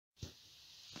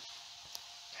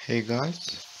Hey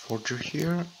guys, Forger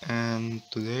here, and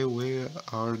today we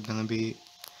are gonna be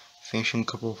finishing a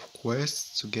couple of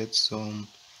quests to get some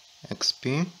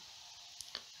XP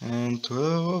and to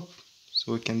level up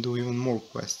so we can do even more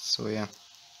quests. So yeah,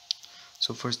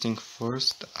 so first thing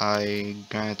first, I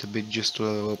grinded a bit just to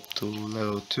level up to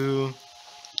level 2, so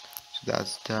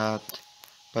that's that.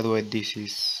 By the way, this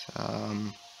is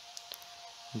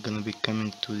gonna be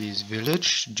coming to this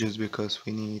village just because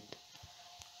we need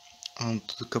to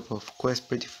do a couple of quests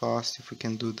pretty fast. If we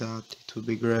can do that, it would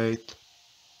be great.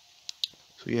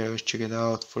 So yeah, let's check it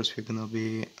out. First we're gonna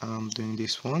be doing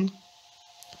this one.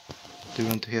 Do you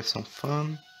want to have some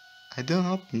fun? I do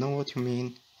not know what you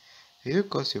mean. It will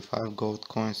cost you 5 gold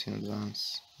coins in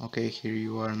advance. Okay, here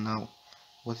you are now.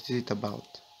 What is it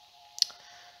about?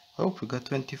 Oh, we got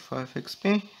 25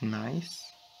 XP. Nice.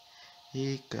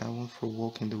 Eek, I went for a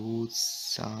walk in the woods.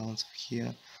 Sounds of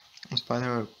here. A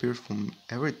spider appears from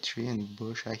every tree and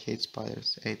bush. I hate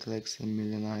spiders. 8 legs and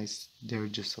million eyes. They're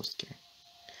just so scary.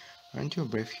 Aren't you a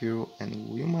brave hero, and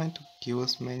would you mind to kill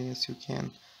as many as you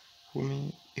can for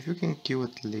me? If you can kill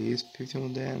at least 15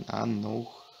 of them, I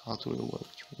know how to reward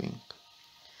you, wink.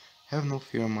 Have no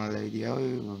fear, my lady, I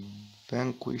will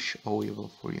vanquish all evil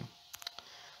for you.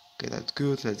 Okay, that's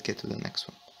good, let's get to the next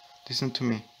one. Listen to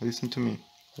me, listen to me.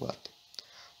 What?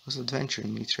 Lost adventure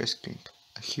needs rescuing.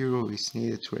 A hero is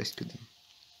needed to rescue them.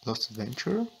 Lost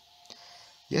adventurer?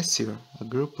 Yes, sir. A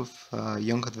group of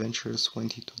young adventurers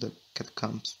went into the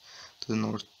catacombs to the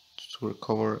north to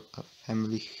recover a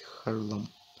family heirloom.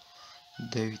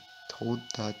 They thought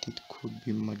that it could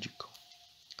be magical,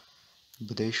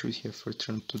 but they should have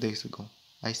returned 2 days ago.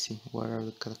 I see. Where are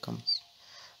the catacombs?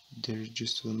 They're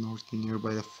just to the north,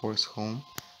 nearby the forest home,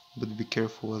 but be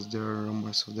careful as there are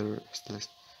rumors of the restless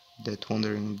dead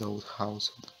wandering in the old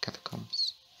house of the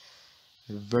catacombs.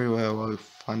 Very well, I will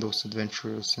find those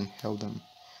adventurers and help them.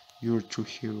 You're a true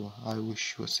hero. I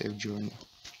wish you a safe journey.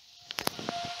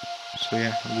 So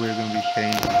yeah, we're gonna be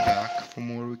heading back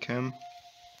from where we came.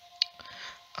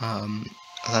 Um,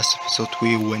 Last episode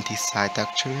we went inside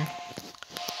actually.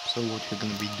 So what we're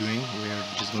gonna be doing, we're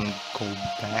just gonna go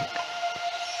back,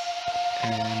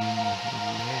 and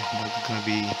yeah, that's gonna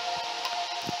be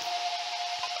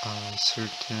a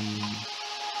certain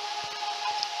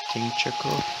thing check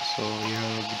off. So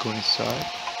yeah, let's go inside.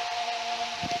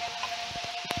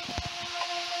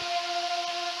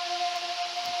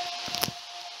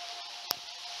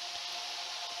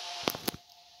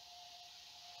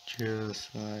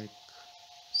 Just like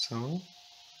so.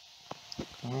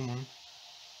 Come on.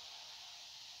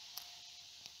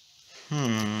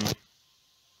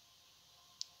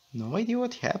 No idea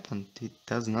what happened. It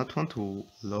does not want to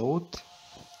load.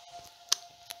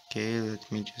 Okay,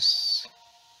 let me just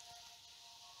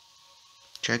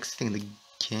check setting the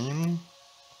game.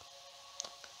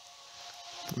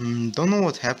 Don't know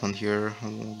what happened here.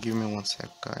 Give me 1 sec,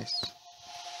 guys.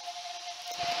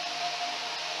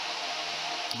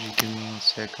 Just give me 1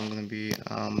 sec. I'm gonna be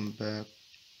back.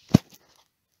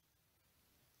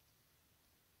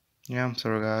 Yeah, I'm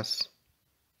sorry, guys.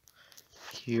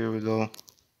 Here we go.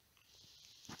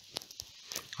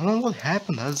 I don't know what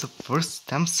happened. That's the first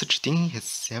time such thing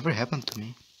has ever happened to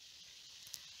me.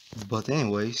 But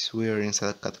anyways, we are inside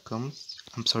the catacombs.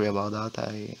 I'm sorry about that.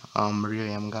 I really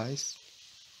am, guys.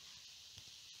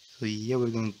 So yeah,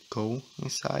 we're gonna go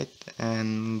inside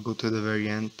and go to the very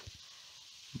end.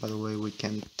 By the way, we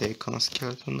can take on a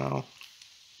skeleton now.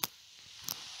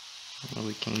 And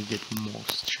we can get more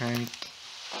strength.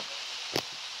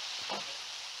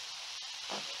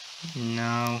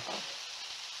 Now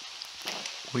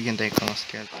we can take on a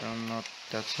skeleton.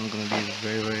 That's not gonna be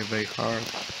very hard.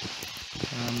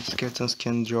 Skeletons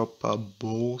can drop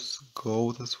bows,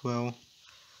 gold as well,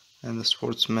 and the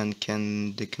swordsmen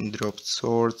can drop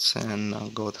swords and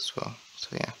gold as well. So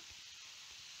yeah.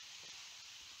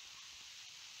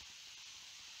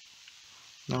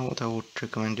 Now what I would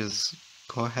recommend is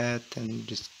go ahead and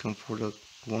just come for the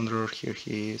wanderer. Here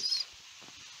he is.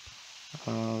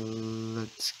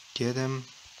 Let's get him.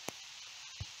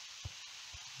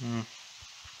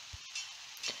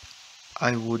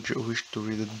 I would wish to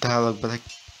read the dialogue, but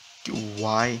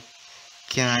why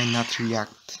can I not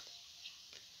react?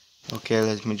 Okay,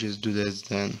 let me just do this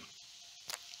then.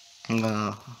 I'm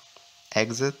gonna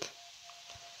exit,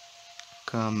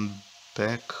 come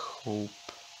back, hope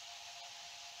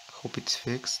it's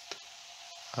fixed.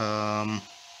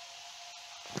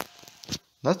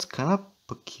 That's kind of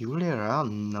peculiar. I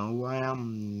don't know why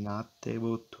I'm not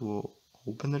able to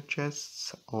open the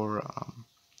chests or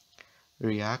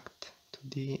react to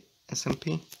the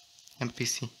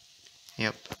NPC.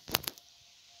 Yep.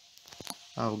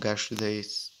 Oh gosh, today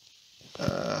is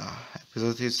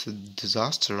episode is a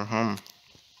disaster, huh?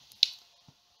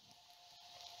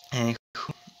 And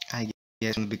I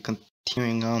guess we'll be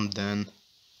continuing on then.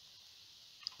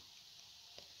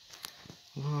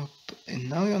 Well, and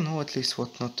now you know at least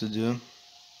what not to do.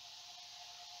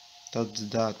 That's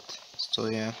that. So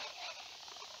yeah.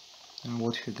 And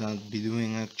what we're gonna be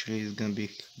doing actually is gonna be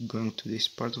going to this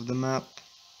part of the map.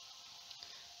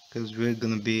 Because we're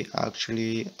gonna be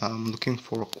actually looking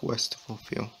for a quest to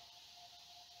fulfill.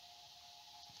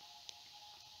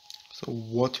 So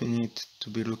what we need to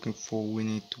be looking for, we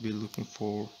need to be looking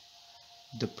for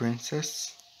the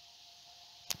princess.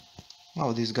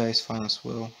 Oh, this guy is fine as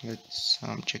well. Let's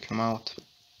check him out.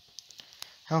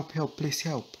 Help, help, please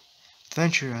help.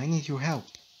 Adventurer, I need your help.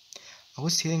 I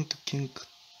was heading to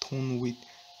Kington with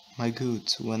my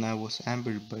goods when I was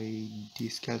ambushed by the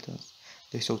skeletons.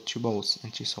 They saw 2 bows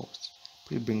and 3 swords.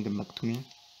 Please bring them back to me.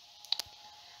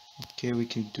 Okay, we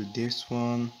can do this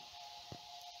one.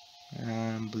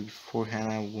 But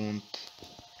beforehand I want...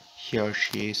 Here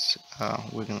she is.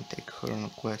 We're gonna take her on a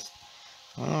quest.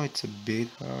 I know it's a bit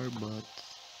hard, but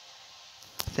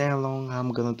stay along,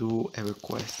 I'm gonna do every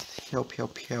quest. Help,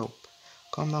 help, help.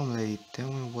 Calm down, lady.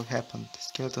 Tell me what happened. The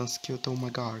skeletons killed all my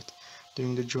guard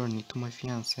during the journey to my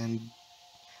fiancé and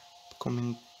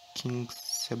becoming King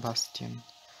Sebastian.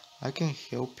 I can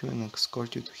help you and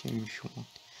escort you to him if you want.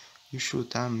 You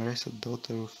should. I'm Marissa,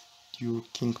 daughter of your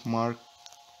King Mark.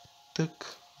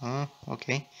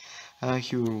 Okay.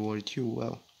 He will reward you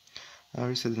well.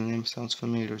 Marissa, the name sounds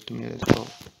familiar to me. Let's go.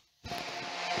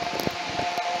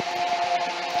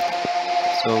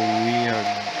 So we are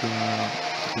gonna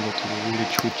go to the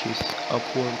village which is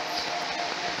upwards.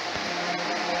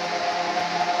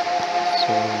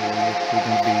 So we're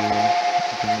gonna be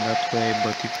going that way,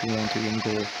 but if you want you can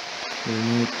go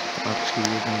underneath. Actually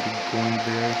we're gonna be going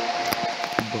there,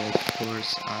 but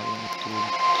first I want to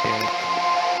check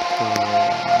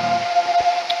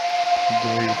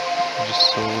there, just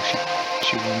so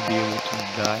she won't be able to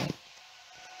die.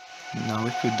 Now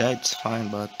if we die it's fine,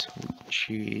 but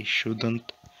she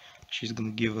shouldn't. She's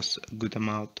gonna give us a good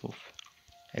amount of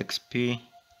XP.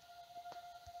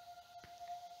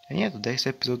 And yeah, today's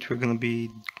episode we're gonna be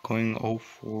going all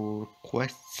for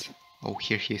quests. Oh,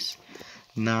 here he is.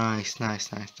 Nice,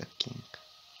 that king.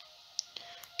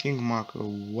 King Marco,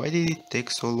 why did it take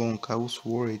so long? I was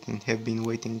worried and have been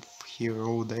waiting here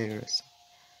all day.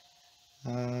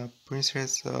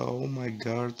 Princess, all my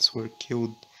guards were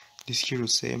killed. This hero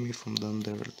saved me from the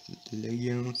under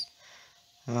legions.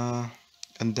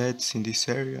 And that's in this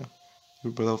area.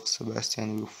 Your beloved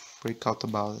Sebastian will freak out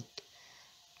about it.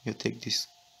 You take this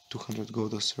 200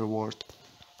 gold as reward.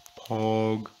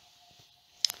 Pog.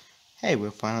 Hey,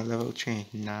 we're finally level 3.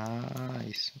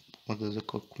 Nice. What does the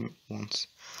cook wants?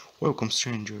 Welcome,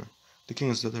 stranger. The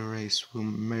king's daughter race will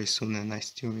marry soon and I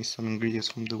still need some ingredients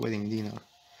from the wedding dinner.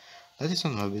 That is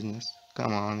not my business.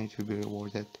 Come on, it will be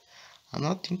rewarded. I'm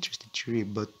not interested, really,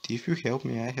 but if you help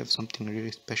me, I have something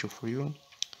really special for you.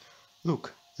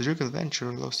 Look, the Drake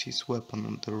adventurer lost his weapon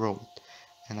on the road,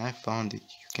 and I found it.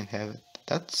 You can have it.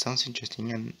 That sounds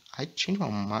interesting, and I changed my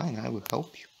mind. I will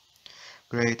help you.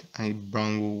 Great, I need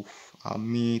brown wolf,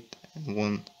 meat, and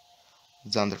 1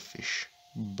 zanderfish.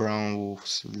 Brown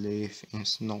wolves live in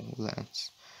snowlands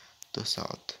to the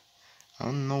south. I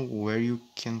don't know where you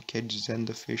can catch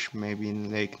zanderfish, maybe in a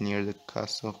lake near the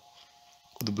castle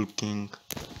of the Blue King.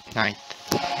 Night.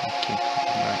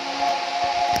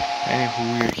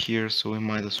 Anywho, we're here, so we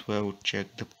might as well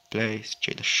check the place,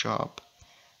 check the shop,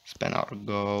 spend our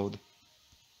gold.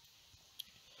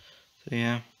 So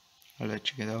yeah, let's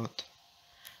check it out.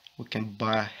 We can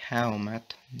buy a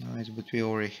helmet, nice, but we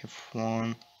already have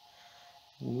one.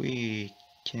 We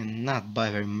cannot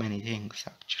buy very many things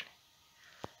actually.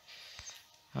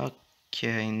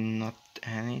 Okay, not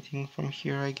anything from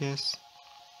here, I guess.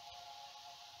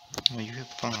 Oh, you have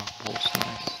fun of balls,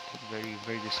 nice.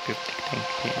 Very descriptive, thank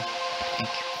you.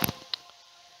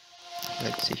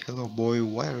 Let's see, hello boy,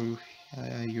 why are you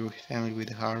your family with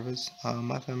the harvest?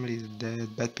 My family is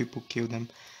dead, bad people kill them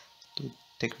to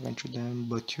take revenge on them,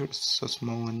 but you're so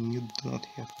small and you do not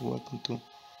have a weapon too.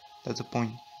 That's the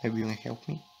point, maybe you can help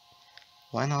me?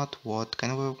 Why not? What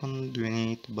kind of weapon do you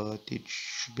need? But it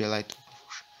should be a light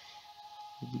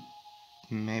weapon.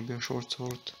 Maybe a short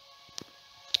sword.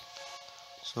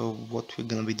 So what we're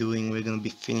gonna be doing, we're gonna be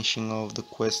finishing off the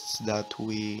quests that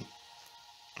we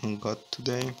got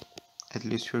today. At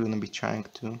least we're gonna be trying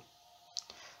to.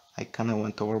 I kinda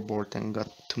went overboard and got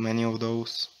too many of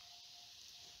those,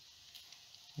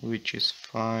 which is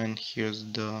fine. Here's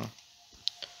the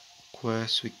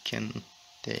quest, we can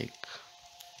take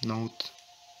note.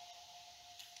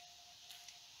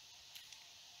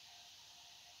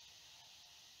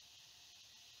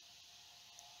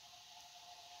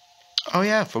 Oh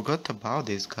yeah, I forgot about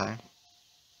this guy.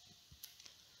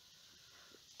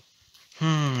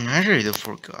 I really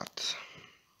forgot.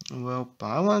 Well,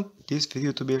 I want this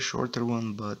video to be a shorter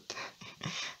one, but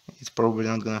it's probably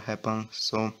not gonna happen,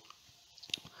 so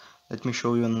let me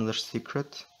show you another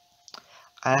secret.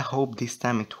 I hope this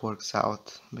time it works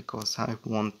out, because I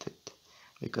want it,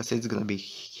 because it's gonna be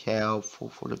helpful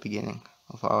for the beginning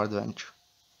of our adventure.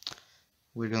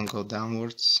 We're gonna go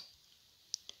downwards.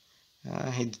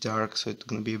 It's dark, so it's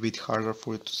gonna be a bit harder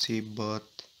for you to see, but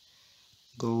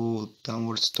go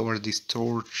downwards toward this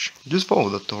torch. Just follow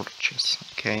the torches,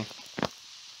 okay?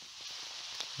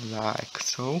 Like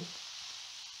so.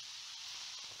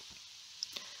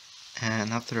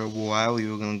 And after a while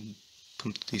you're gonna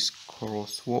come to this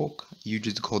crosswalk. You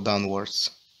just go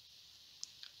downwards.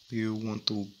 You want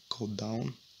to go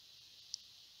down.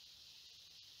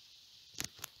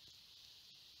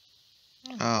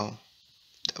 Oh,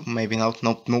 maybe not.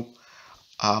 Nope, nope.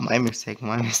 My mistake,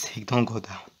 my mistake. Don't go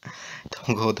down.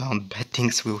 Don't go down. Bad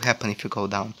things will happen if you go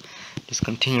down. Just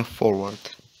continue forward.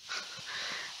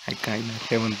 I kinda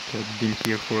haven't been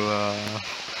here for a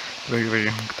very, very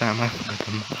long time. I forgot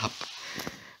the map.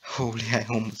 Holy, I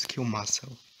almost killed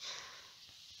myself.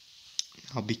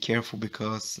 Now be careful,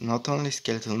 because not only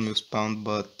skeleton will spawn,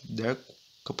 but there are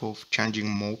a couple of challenging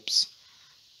mobs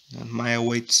that might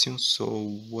await soon. So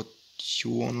what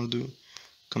you wanna do?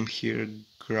 Come here,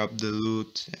 grab the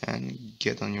loot, and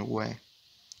get on your way.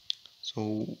 So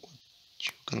what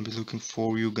you're gonna be looking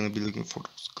for? You're gonna be looking for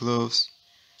those gloves.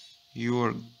 You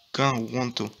are gonna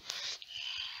want to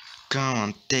come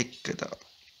and take it out.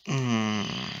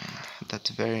 That's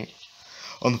very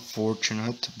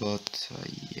unfortunate, but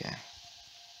yeah.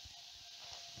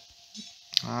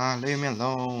 Leave me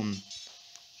alone.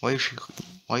 Why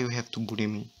you have to bully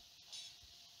me?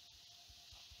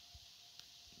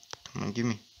 Come on,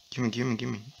 gimme.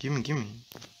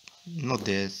 Not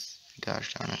this.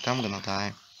 Gosh darn it, I'm gonna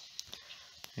die.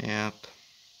 Yep.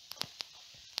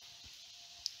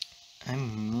 I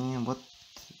mean, what?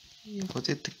 Was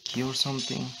it a key or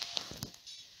something?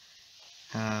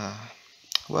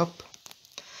 Well,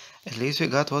 at least we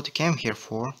got what we came here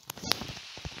for.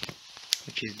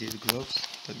 Which is these gloves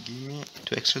that give me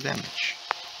 2 extra damage.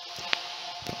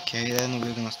 Okay, then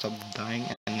we're gonna stop dying,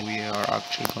 and we are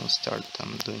actually gonna start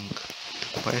doing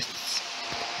quests.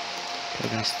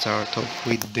 We're gonna start off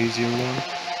with the easier one,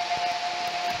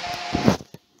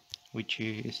 which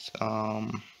is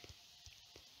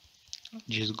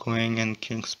just going and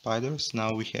killing spiders.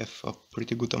 Now we have a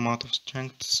pretty good amount of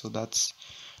strength, so that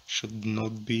should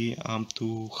not be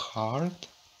too hard.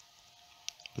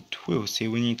 But we'll see.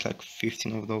 We need like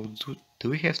 15 of those. Do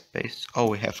we have space? Oh,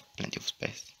 we have plenty of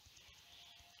space.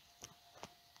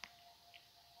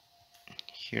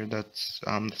 Here that's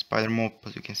the spider mob,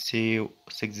 as you can see,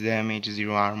 6 damage,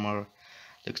 0 armor,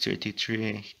 dexterity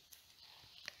 3,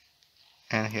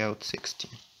 and health 60.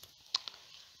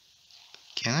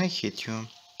 Can I hit you?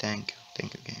 Thank you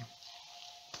game.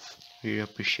 Really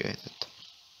appreciate it.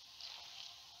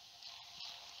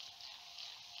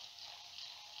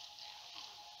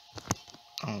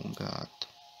 Oh god.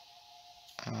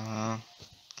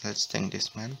 Let's tank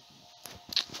this man.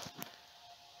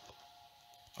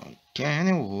 Okay,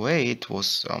 anyway, it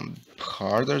was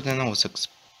harder than I was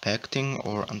expecting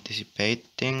or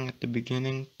anticipating at the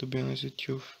beginning, to be honest with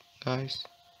you guys.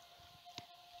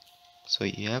 So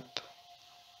yep.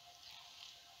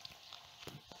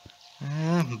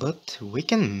 But we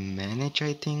can manage,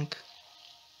 I think.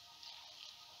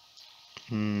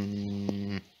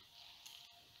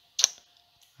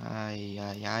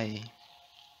 Ay.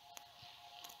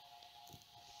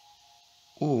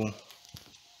 Ooh.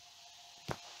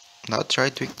 That's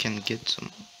right, we can get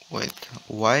some. Wait,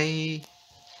 why?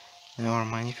 Never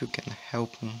mind, if you can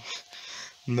help me.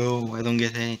 No, I don't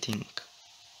get anything.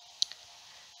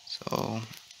 So,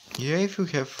 yeah, if you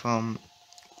have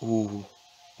ooh,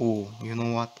 you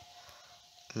know what?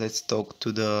 Let's talk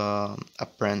to the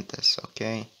apprentice,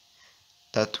 okay?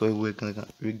 That way we're gonna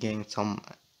regain some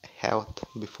health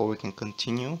before we can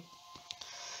continue.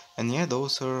 And yeah,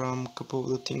 those are a couple of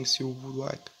the things you would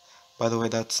like. By the way,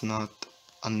 that's not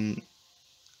a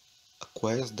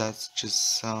quest, that's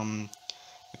just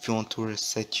if you want to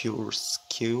reset your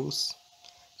skills,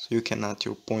 so you can add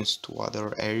your points to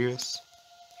other areas.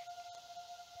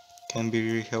 Can be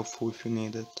really helpful if you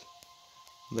need it.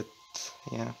 But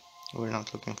yeah, we're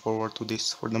not looking forward to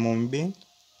this for the moment being.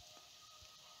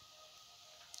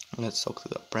 Let's talk to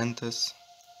the apprentice.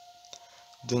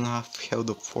 Don't have help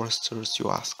the foresters, you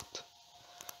asked.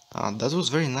 That was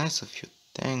very nice of you.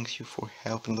 Thank you for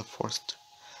helping the forester.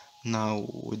 Now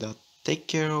with that take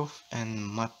care of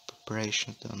and map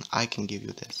operations done. I can give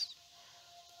you this.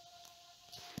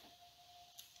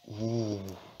 Ooh.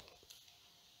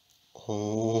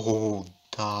 Oh,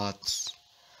 that's...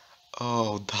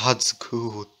 Oh, that's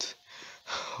good.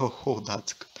 Oh,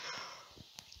 that's good.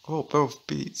 Oh, pair of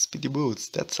speedy boots.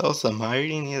 That's awesome. I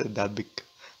really needed that because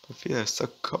my feet are so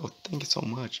cold. Thank you so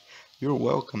much. You're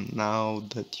welcome. Now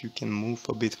that you can move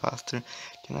a bit faster,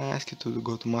 can I ask you to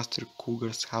go to Master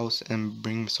Cougar's house and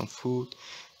bring me some food?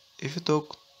 If you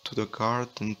talk to the guard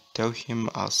and tell him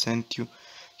I'll send you,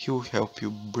 he will help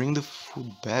you bring the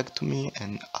food back to me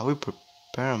and I will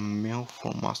prepare a meal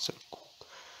for Master Cook.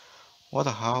 What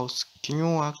a house. Can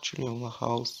you actually own a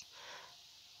house?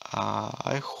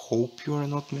 I hope you are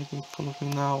not making fun of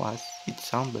me now, as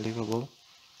it's unbelievable.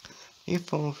 If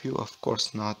fun of you, of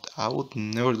course not. I would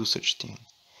never do such thing.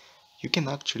 You can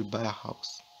actually buy a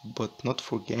house, but not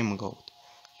for game gold.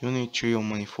 You need real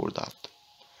money for that.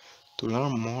 To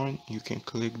learn more, you can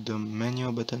click the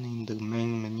menu button in the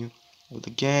main menu of the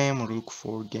game or look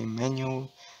for game menu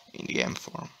in the game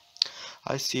forum.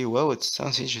 I see, well, it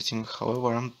sounds interesting,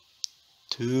 however, I'm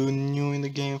too new in the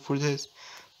game for this.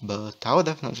 But I'll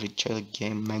definitely check the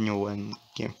game menu and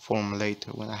game forum later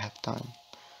when I have time.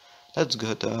 That's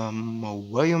good.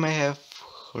 Well, you may have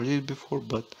heard it before,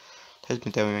 but let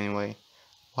me tell you anyway.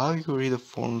 While you read the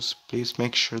forums, please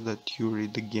make sure that you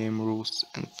read the game rules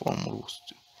and forum rules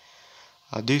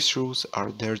too. These rules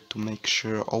are there to make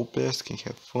sure all players can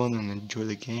have fun and enjoy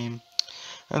the game,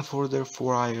 and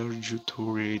therefore I urge you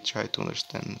to really try to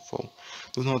understand and follow.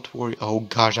 Do not worry. Oh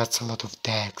gosh, that's a lot of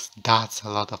text. That's a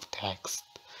lot of text.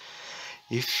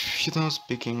 If you don't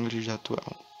speak English that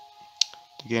well,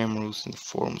 the game rules and the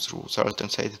forums rules are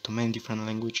translated to many different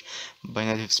languages by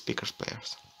native speakers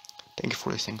players. Thank you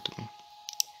for listening to me.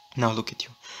 Now look at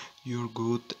you. You're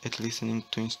good at listening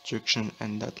to instruction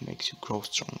and that makes you grow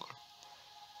stronger.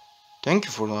 Thank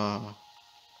you for the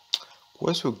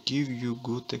quest will give you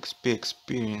good XP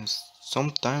experience.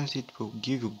 Sometimes it will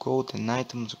give you gold and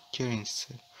items or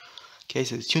currency.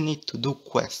 Cases you need to do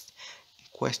quests in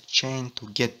quest chain to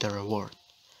get the reward.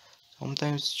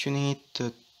 Sometimes you need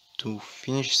to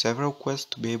finish several quests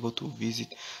to be able to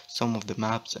visit some of the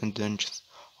maps and dungeons.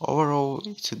 Overall,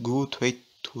 it's a good way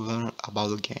to learn about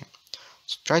the game.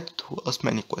 So try to do as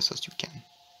many quests as you can.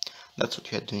 That's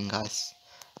what we are doing, guys.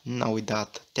 Now with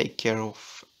that, take care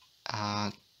of...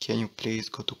 can you please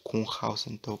go to Kun's house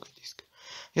and talk to this guy?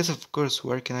 Yes, of course,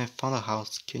 where can I find a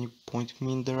house? Can you point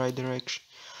me in the right direction?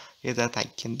 Yeah, that I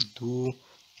can do.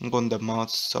 Go on the mouth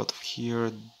south of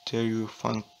here. There you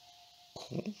find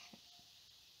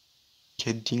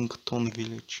Keddington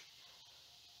village.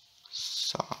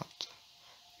 South.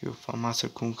 You find Master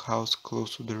Kung house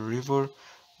close to the river.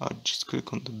 Just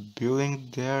click on the building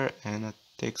there and a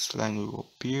text line will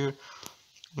appear.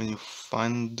 When you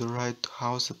find the right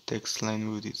house, a text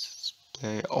line will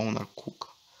display owner cook.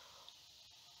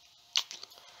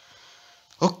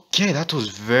 Okay, that was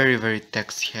very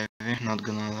text heavy, not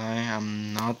gonna lie.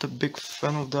 I'm not a big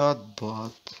fan of that,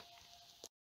 but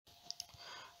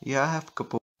yeah, I have a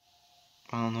couple.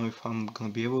 I don't know if I'm gonna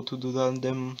be able to do that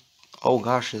then. Oh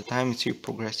gosh, the time is here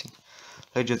progressing.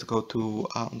 Let's just go to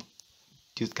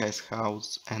this guy's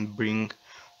house and bring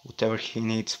whatever he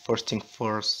needs first thing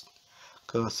first,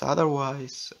 because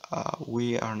otherwise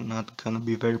we are not gonna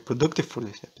be very productive for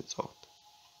this episode.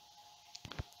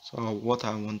 So what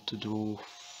I want to do,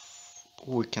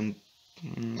 we can...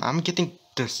 I'm getting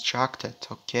distracted,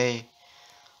 okay?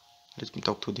 Let me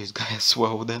talk to this guy as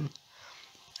well then.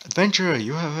 Adventurer,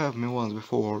 you have helped me once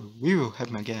before, we will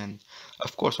help me again.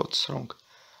 Of course, what's wrong?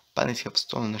 Bandits have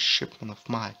stolen a shipment of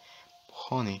my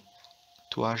honey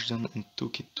to Ashdown and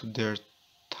took it to their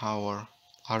tower.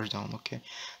 Ashdown, okay.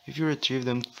 If you retrieve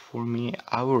them for me,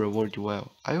 I will reward you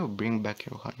well. I will bring back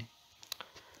your honey.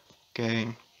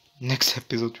 Okay, next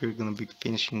episode we're gonna be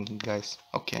finishing it, guys.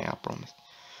 Okay, I promise.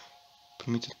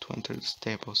 Permitted to enter the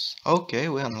stables. Okay,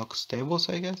 we unlock stables,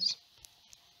 I guess.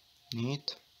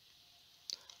 Neat.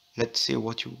 Let's see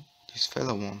what this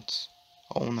fella wants.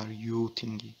 Owner, you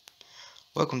thingy.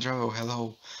 Welcome, driver.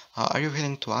 Hello. Are you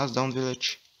heading to Ashdown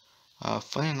village?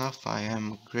 Funny enough, I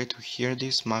am. Great to hear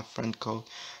this. My friend called.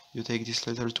 You take this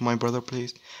letter to my brother,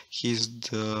 please. He's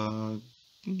the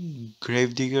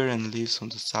gravedigger and lives on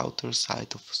the southern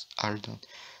side of Ashdown.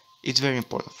 It's very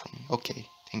important for me. Okay,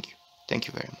 thank you. Thank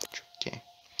you very much. Okay.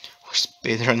 We're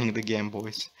speedrunning the game,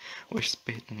 boys. We're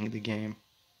speedrunning the game.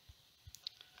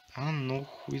 I don't know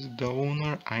who is the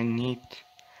owner. I need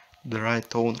the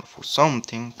right owner for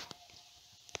something.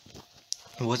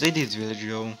 Was it this village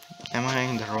though? Am I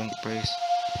in the wrong place?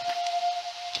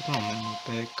 Keep on menu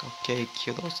back. Okay,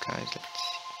 kill those guys. Let's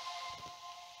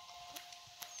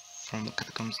see. from the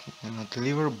catacombs and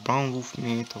deliver brown wolf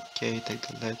meat. Okay, take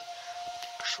the leg,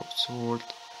 short sword,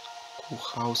 cool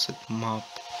house at map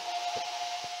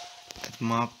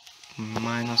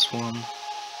 -1.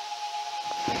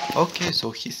 Okay,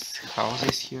 so his house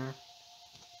is here.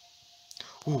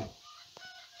 Ooh,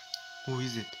 who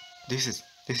is it? This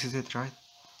is it, right?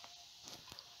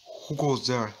 Who goes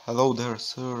there? Hello there,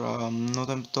 sir. I'm not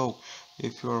a dog.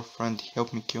 If you're a friend,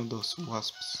 help me kill those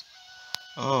wasps.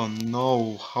 Oh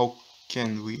no, how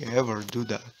can we ever do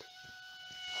that?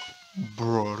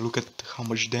 Bro, look at how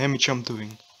much damage I'm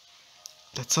doing.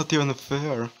 That's not even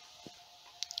fair.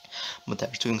 But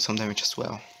they're doing some damage as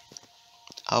well.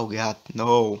 Oh god,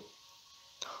 no.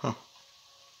 Huh.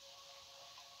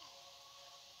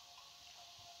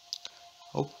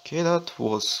 Okay, that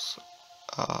was...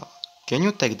 can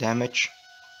you take damage?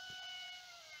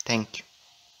 Thank you.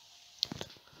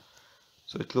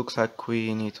 So it looks like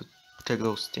we need to take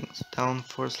those things down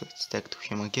first. Let's take to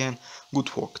him again. Good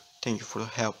work. Thank you for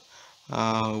the help.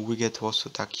 We get also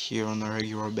attack here on a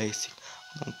regular basis.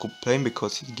 I don't complain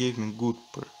because it gave me good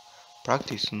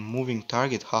practice on moving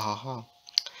target. Ha ha ha.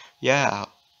 Yeah,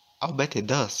 I'll bet it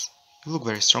does. You look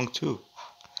very strong too.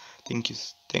 Thank you,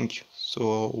 thank you. So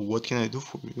what can I do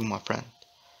for you, my friend?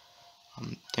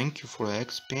 Thank you for the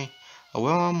XP.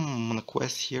 Well, I'm on a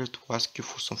quest here to ask you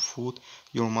for some food.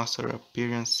 Your master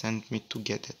appearance sent me to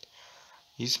get it.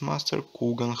 Is Master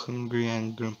Kugan hungry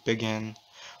and grumpy again?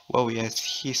 Well, yes,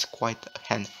 he's quite a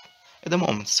handful at the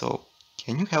moment, so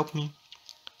can you help me?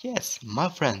 Yes, my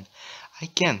friend, I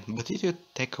can, but it will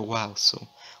take a while, so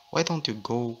why don't you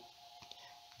go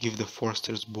give the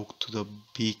forester's book to the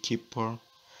beekeeper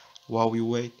while we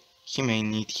wait? He may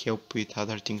need help with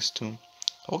other things too.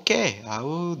 Okay, I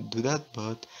will do that,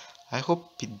 but I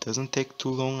hope it doesn't take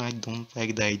too long. I don't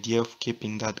like the idea of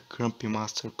keeping that grumpy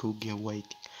Master Kugan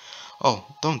waiting. Oh,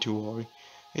 don't you worry.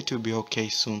 It will be okay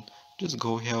soon. Just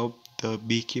go help the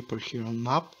beekeeper here on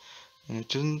map and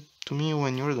return to me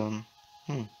when you're done.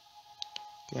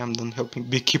 Okay, I'm done helping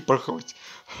beekeeper horse.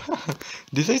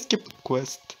 Did I skip a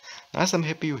quest? Nice, I'm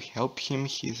happy you help him.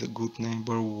 He's a good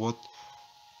neighbor. What?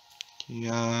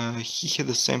 Yeah, he had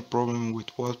the same problem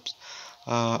with wasps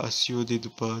as you did,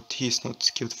 but he's not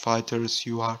skilled fighter as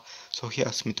you are, so he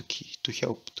asked me to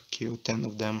help to kill 10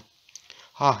 of them.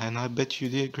 Ah, and I bet you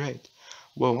did great.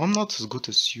 Well, I'm not as good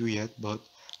as you yet, but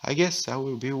I guess I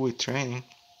will be with training.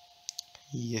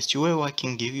 Yes, you will. I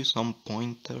can give you some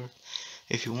pointer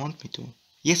if you want me to.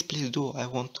 Yes, please do. I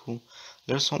want to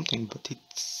learn something, but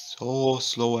it's so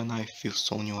slow and I feel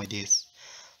so new ideas.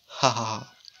 Haha,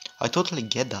 I totally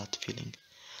get that feeling.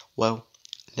 Well,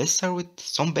 let's start with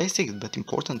some basic but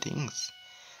important things.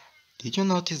 Did you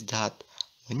notice that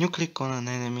when you click on an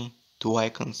enemy, two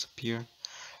icons appear?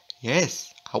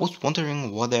 Yes, I was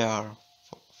wondering what they are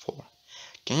for.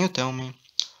 Can you tell me?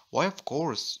 Why, of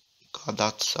course. God,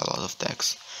 that's a lot of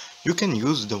text. You can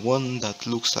use the one that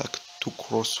looks like two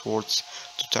crosswords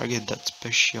to target that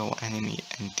special enemy,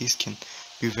 and this can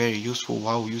be very useful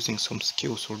while using some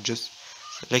skills or just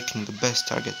selecting the best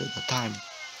target at the time.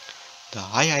 The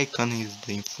eye icon is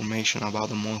the information about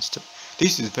the monster.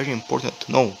 This is very important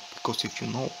to know, because if you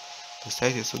know the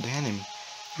status of the enemy,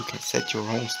 you can set your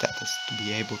own status to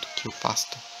be able to kill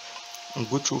faster. A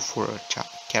good rule for a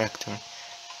character,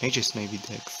 mages may be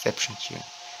the exception here,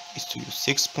 is to use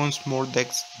 6 points more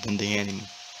dex than the enemy.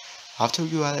 After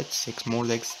you add 6 more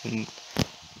dex then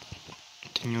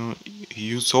you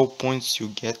use all points you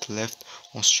get left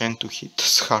on strength to hit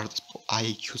as hard as possible. I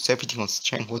use everything on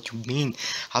strength, what you mean?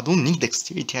 I don't need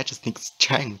dexterity, I just need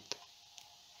strength.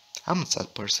 I'm a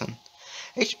sad person.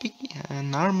 HP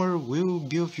and armor will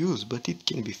be of use, but it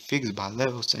can be fixed by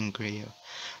levels and gear.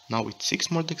 Now with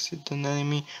 6 more dex than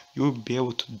enemy, you will be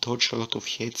able to dodge a lot of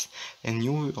hits and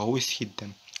you will always hit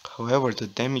them. However, the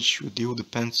damage you deal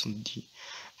depends on the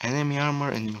enemy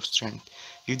armor and your strength.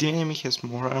 If the enemy has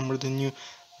more armor than you,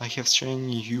 I have strength,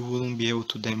 you wouldn't be able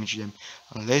to damage them.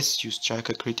 Unless you strike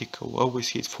a critical, always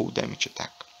hit full damage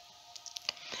attack.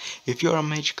 If you are a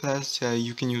mage class,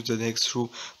 you can use the dex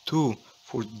rule too,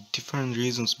 for different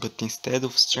reasons, but instead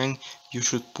of strength, you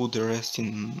should put the rest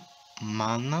in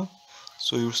mana,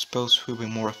 so your spells will be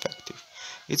more effective.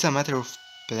 It's a matter of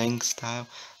playing style,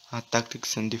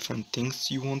 tactics and different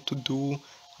things you want to do.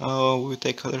 Will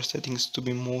take other settings to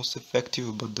be most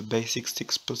effective, but the basic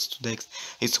 6 plus 2 dex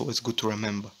is always good to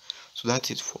remember. So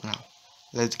that's it for now.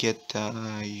 Let's get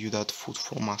you that food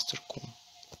from Master Kun.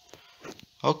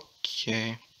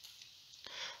 Okay.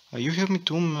 You have me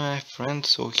too, my friend,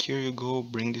 so here you go.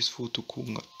 Bring this food to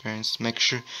Kun parents. Make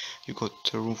sure you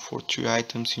got room for 3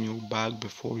 items in your bag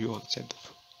before you accept the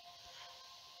food.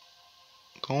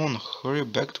 Come on, hurry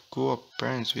back to go up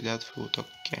parents with that food.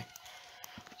 Okay.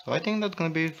 So I think that's gonna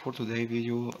be it for today's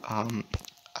video.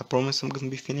 I promise I'm gonna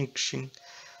be finishing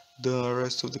the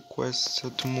rest of the quests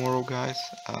tomorrow, guys.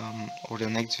 Or the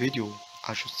next video,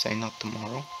 I should say, not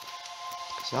tomorrow.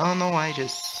 Cause I don't know, I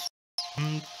just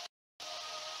I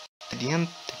didn't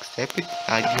accept it.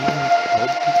 I didn't hope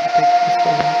it would take me so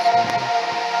long.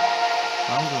 So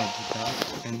I'm gonna do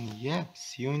that. And yeah,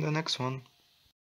 see you in the next one.